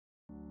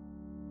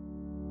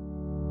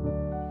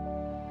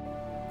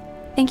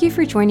Thank you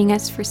for joining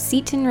us for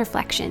Seton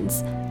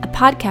Reflections, a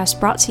podcast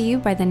brought to you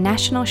by the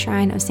National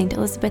Shrine of St.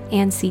 Elizabeth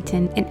Ann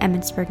Seton in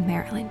Emmitsburg,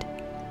 Maryland.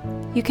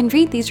 You can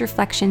read these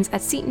reflections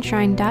at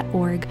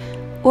setonshrine.org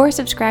or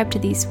subscribe to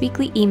these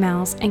weekly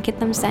emails and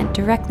get them sent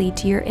directly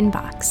to your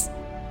inbox.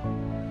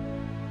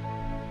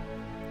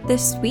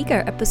 This week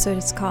our episode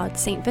is called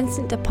St.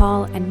 Vincent de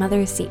Paul and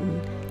Mother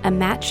Seton, A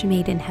Match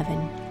Made in Heaven,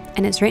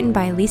 and is written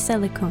by Lisa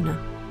Licona.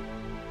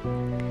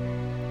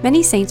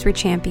 Many saints were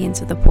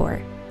champions of the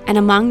poor, and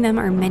among them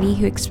are many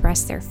who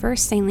expressed their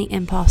first saintly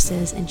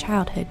impulses in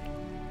childhood.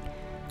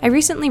 I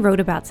recently wrote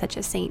about such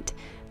a saint,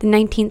 the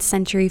 19th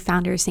century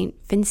founder St.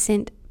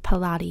 Vincent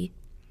Pallotti.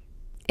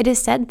 It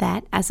is said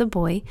that, as a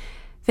boy,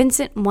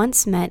 Vincent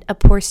once met a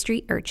poor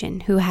street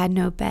urchin who had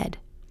no bed.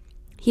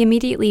 He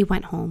immediately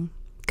went home,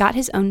 got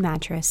his own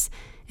mattress,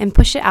 and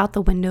pushed it out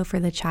the window for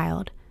the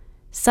child.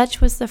 Such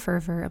was the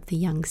fervor of the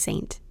young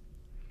saint.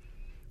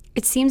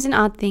 It seems an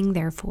odd thing,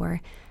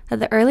 therefore, that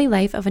the early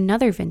life of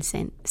another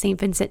Vincent, St.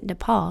 Vincent de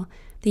Paul,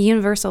 the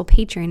universal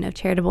patron of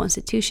charitable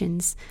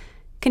institutions,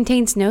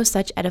 contains no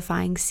such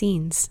edifying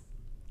scenes.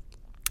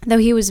 Though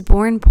he was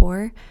born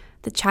poor,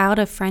 the child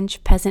of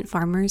French peasant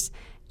farmers,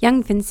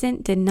 young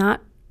Vincent did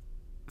not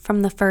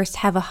from the first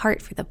have a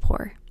heart for the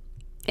poor.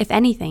 If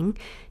anything,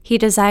 he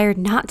desired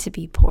not to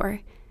be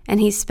poor,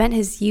 and he spent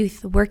his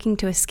youth working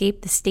to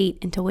escape the state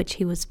into which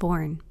he was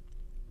born.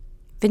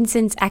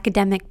 Vincent's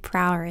academic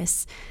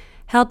prowess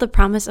held the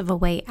promise of a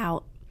way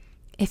out.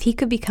 If he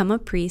could become a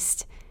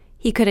priest,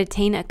 he could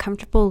attain a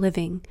comfortable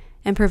living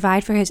and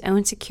provide for his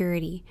own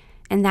security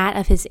and that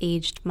of his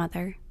aged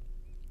mother.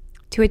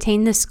 To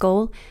attain this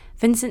goal,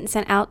 Vincent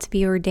set out to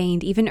be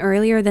ordained even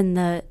earlier than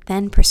the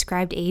then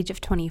prescribed age of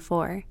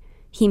 24.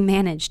 He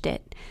managed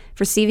it,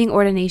 receiving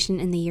ordination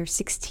in the year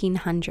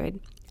 1600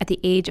 at the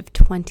age of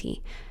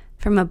 20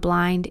 from a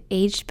blind,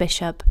 aged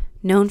bishop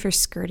known for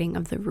skirting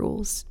of the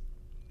rules.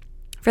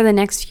 For the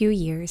next few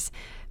years,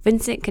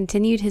 Vincent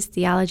continued his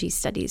theology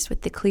studies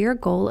with the clear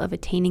goal of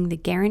attaining the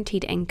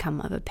guaranteed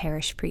income of a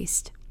parish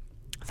priest.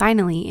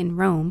 Finally, in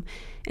Rome,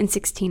 in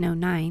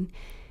 1609,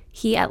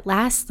 he at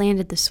last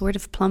landed the sort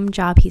of plum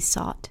job he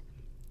sought,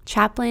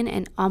 chaplain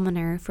and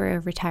almoner for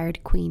a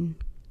retired queen.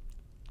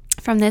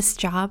 From this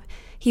job,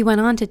 he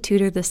went on to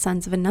tutor the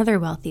sons of another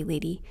wealthy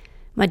lady,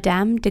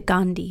 Madame de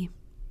Gondi.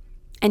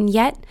 And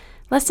yet,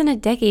 less than a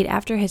decade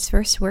after his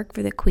first work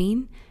for the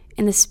queen,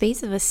 in the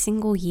space of a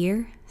single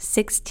year,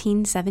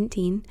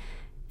 1617,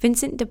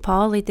 Vincent de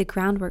Paul laid the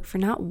groundwork for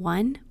not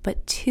one,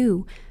 but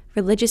two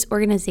religious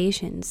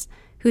organizations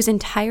whose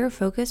entire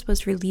focus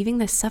was relieving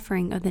the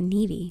suffering of the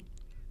needy.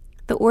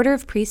 The order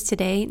of priests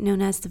today,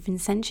 known as the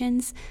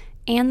Vincentians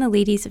and the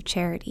Ladies of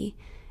Charity,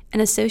 an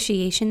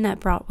association that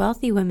brought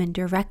wealthy women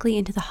directly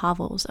into the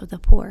hovels of the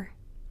poor.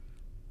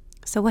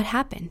 So what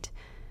happened?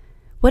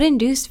 What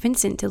induced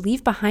Vincent to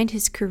leave behind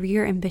his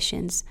career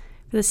ambitions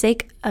for the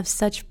sake of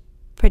such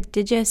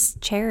prodigious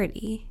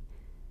charity?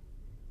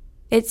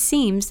 It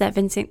seems that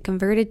Vincent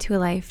converted to a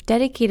life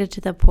dedicated to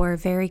the poor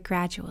very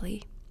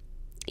gradually.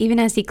 Even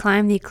as he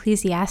climbed the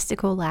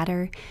ecclesiastical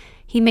ladder,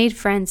 he made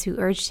friends who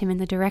urged him in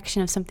the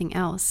direction of something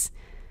else.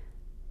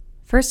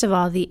 First of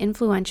all, the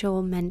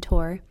influential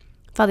mentor,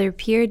 Father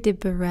Pierre de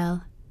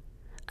Burel.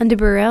 Under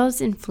Burel's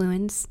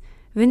influence,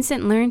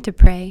 Vincent learned to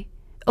pray,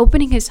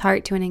 opening his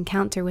heart to an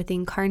encounter with the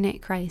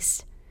incarnate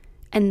Christ.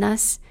 And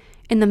thus,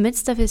 in the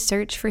midst of his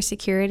search for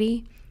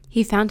security,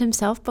 he found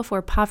himself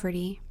before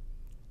poverty,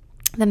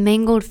 the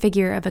mangled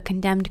figure of a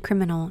condemned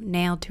criminal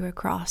nailed to a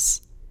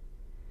cross.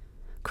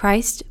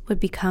 Christ would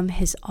become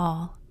his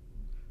all.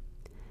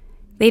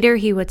 Later,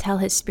 he would tell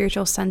his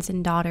spiritual sons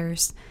and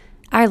daughters,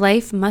 "Our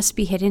life must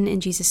be hidden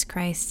in Jesus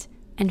Christ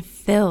and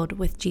filled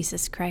with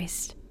Jesus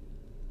Christ."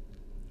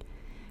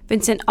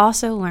 Vincent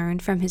also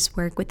learned from his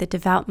work with the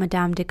devout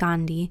Madame de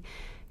Gondi,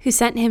 who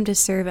sent him to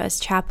serve as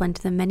chaplain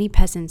to the many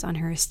peasants on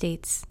her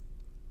estates.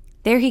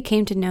 There he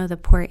came to know the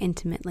poor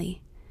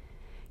intimately.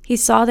 He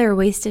saw their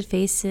wasted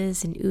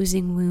faces and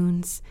oozing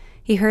wounds.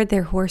 He heard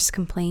their hoarse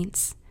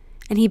complaints,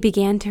 and he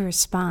began to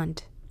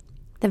respond.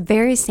 The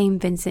very same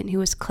Vincent who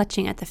was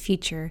clutching at the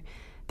future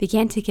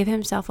began to give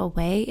himself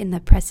away in the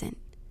present,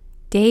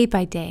 day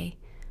by day,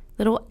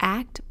 little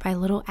act by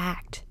little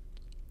act.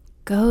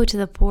 "Go to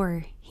the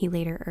poor," he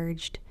later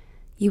urged.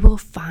 "You will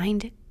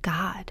find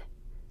God."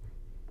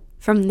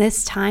 From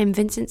this time,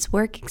 Vincent's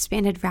work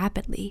expanded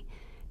rapidly,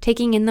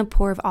 taking in the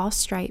poor of all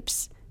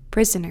stripes,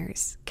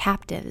 prisoners,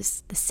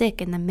 captives, the sick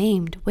and the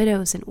maimed,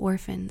 widows and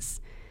orphans.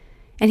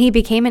 And he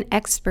became an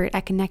expert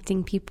at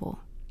connecting people,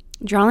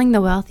 drawing the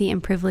wealthy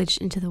and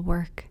privileged into the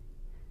work.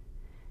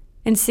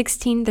 In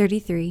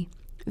 1633,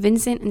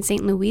 Vincent and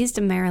St. Louise de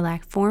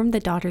Marillac formed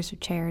the Daughters of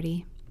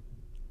Charity.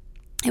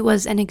 It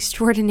was an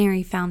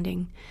extraordinary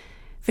founding.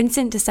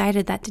 Vincent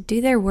decided that to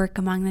do their work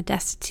among the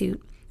destitute,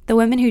 the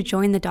women who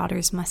joined the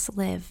Daughters must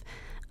live,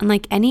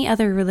 unlike any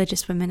other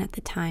religious women at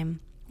the time,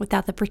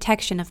 without the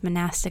protection of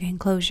monastic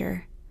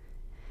enclosure.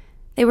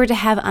 They were to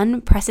have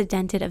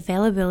unprecedented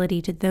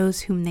availability to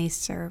those whom they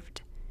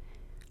served.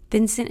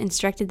 Vincent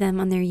instructed them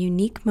on their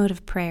unique mode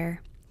of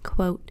prayer,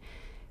 quote,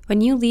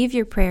 When you leave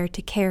your prayer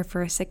to care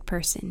for a sick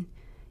person,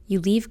 you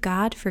leave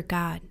God for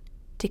God.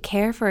 To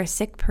care for a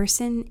sick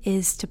person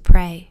is to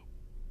pray.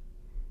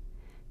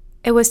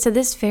 It was to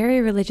this very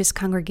religious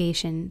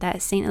congregation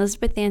that St.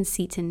 Elizabeth Ann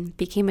Seton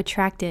became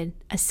attracted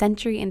a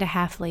century and a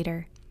half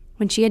later,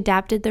 when she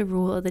adapted the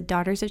rule of the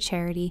Daughters of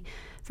Charity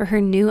for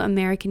her new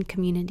American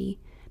community,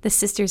 the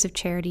Sisters of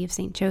Charity of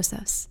St.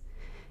 Joseph's.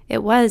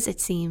 It was, it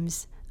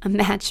seems, a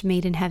match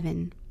made in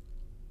heaven.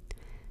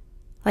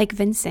 Like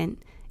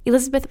Vincent,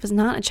 Elizabeth was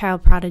not a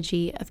child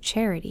prodigy of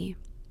charity.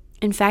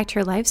 In fact,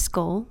 her life's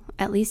goal,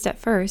 at least at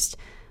first,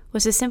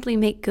 was to simply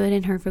make good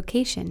in her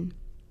vocation,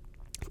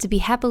 to be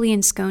happily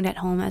ensconced at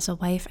home as a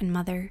wife and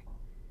mother.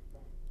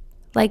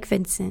 Like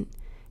Vincent,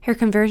 her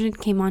conversion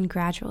came on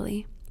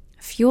gradually,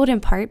 fueled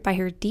in part by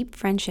her deep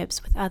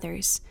friendships with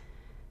others,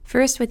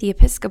 first with the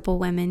Episcopal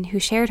women who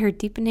shared her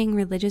deepening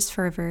religious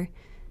fervor,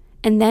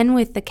 and then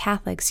with the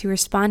Catholics who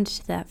responded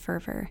to that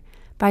fervor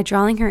by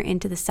drawing her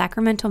into the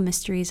sacramental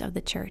mysteries of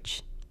the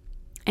Church.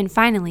 And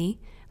finally,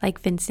 like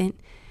Vincent,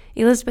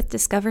 Elizabeth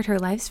discovered her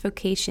life's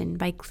vocation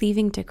by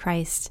cleaving to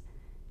Christ.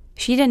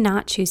 She did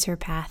not choose her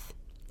path.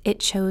 It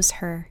chose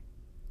her.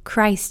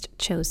 Christ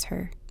chose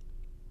her.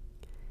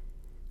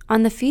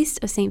 On the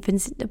feast of St.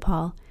 Vincent de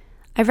Paul,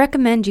 I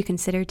recommend you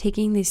consider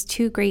taking these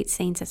two great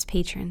saints as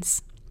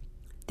patrons.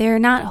 They are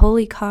not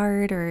holy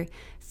card or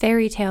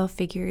fairy tale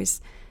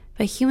figures,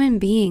 but human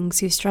beings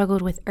who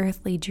struggled with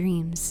earthly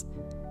dreams.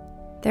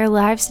 Their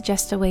lives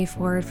suggest a way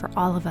forward for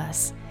all of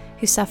us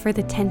who suffer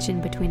the tension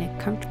between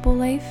a comfortable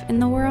life in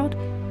the world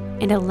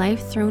and a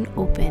life thrown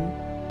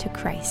open to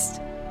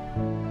Christ.